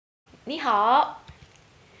你好.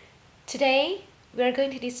 Today we are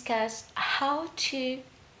going to discuss how to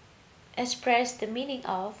express the meaning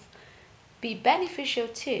of be beneficial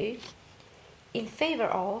to, in favor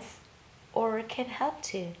of, or can help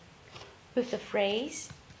to with the phrase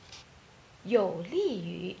有利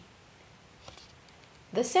于.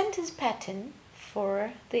 The sentence pattern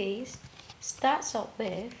for this starts off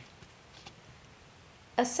with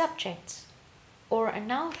a subject or a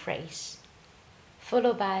noun phrase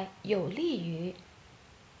followed by 有利于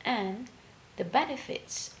and the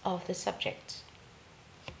benefits of the subject.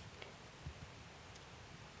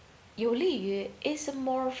 有利于 is a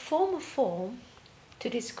more formal form to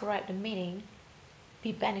describe the meaning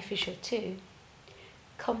be beneficial to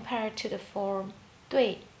compared to the form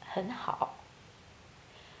对很好.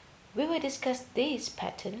 We will discuss this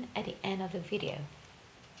pattern at the end of the video.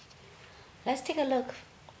 Let's take a look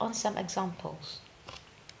on some examples.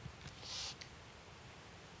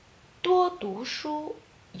 多读书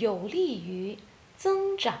有利于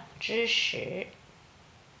增长知识。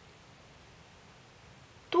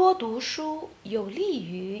多读书有利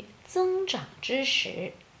于增长知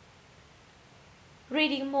识。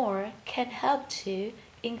Reading more can help to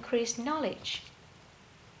increase knowledge.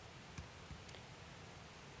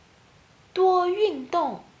 多运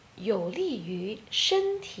动有利于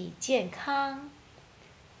身体健康。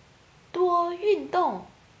多运动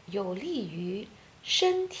有利于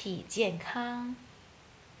身体健康。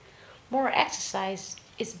More exercise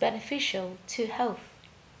is beneficial to health.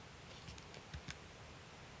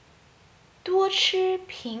 多吃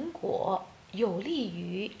苹果有利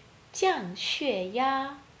于降血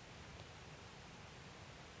压。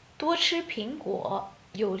多吃苹果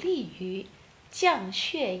有利于降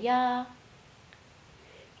血压。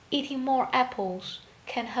Eating more apples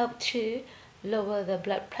can help to lower the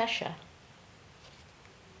blood pressure.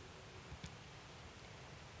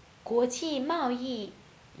 国际贸易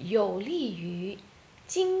有利于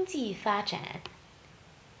经济发展。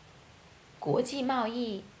国际贸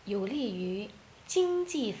易有利于经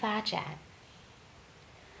济发展。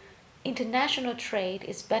International trade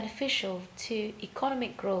is beneficial to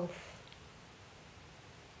economic growth.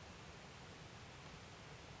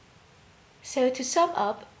 So to sum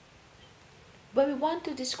up, when we want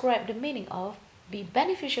to describe the meaning of be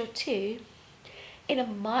beneficial to in a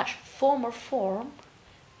much formal form,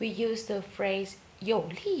 we use the phrase 有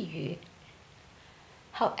利于.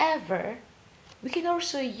 However, we can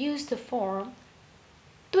also use the form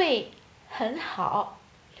对很好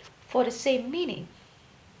for the same meaning,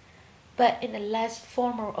 but in a less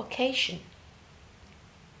formal occasion.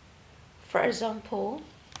 For example,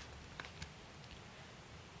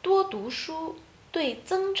 多读书对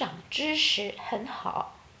增长知识很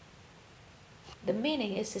好. The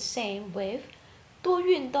meaning is the same with 多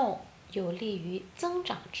运动有利于增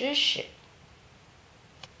长知识。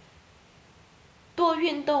多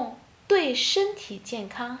运动对身体健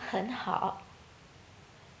康很好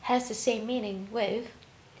has the same meaning with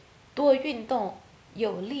多运动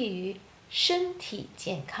有利于身体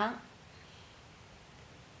健康。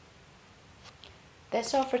That's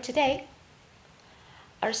all for today.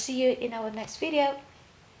 I'll see you in our next video.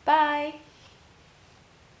 Bye!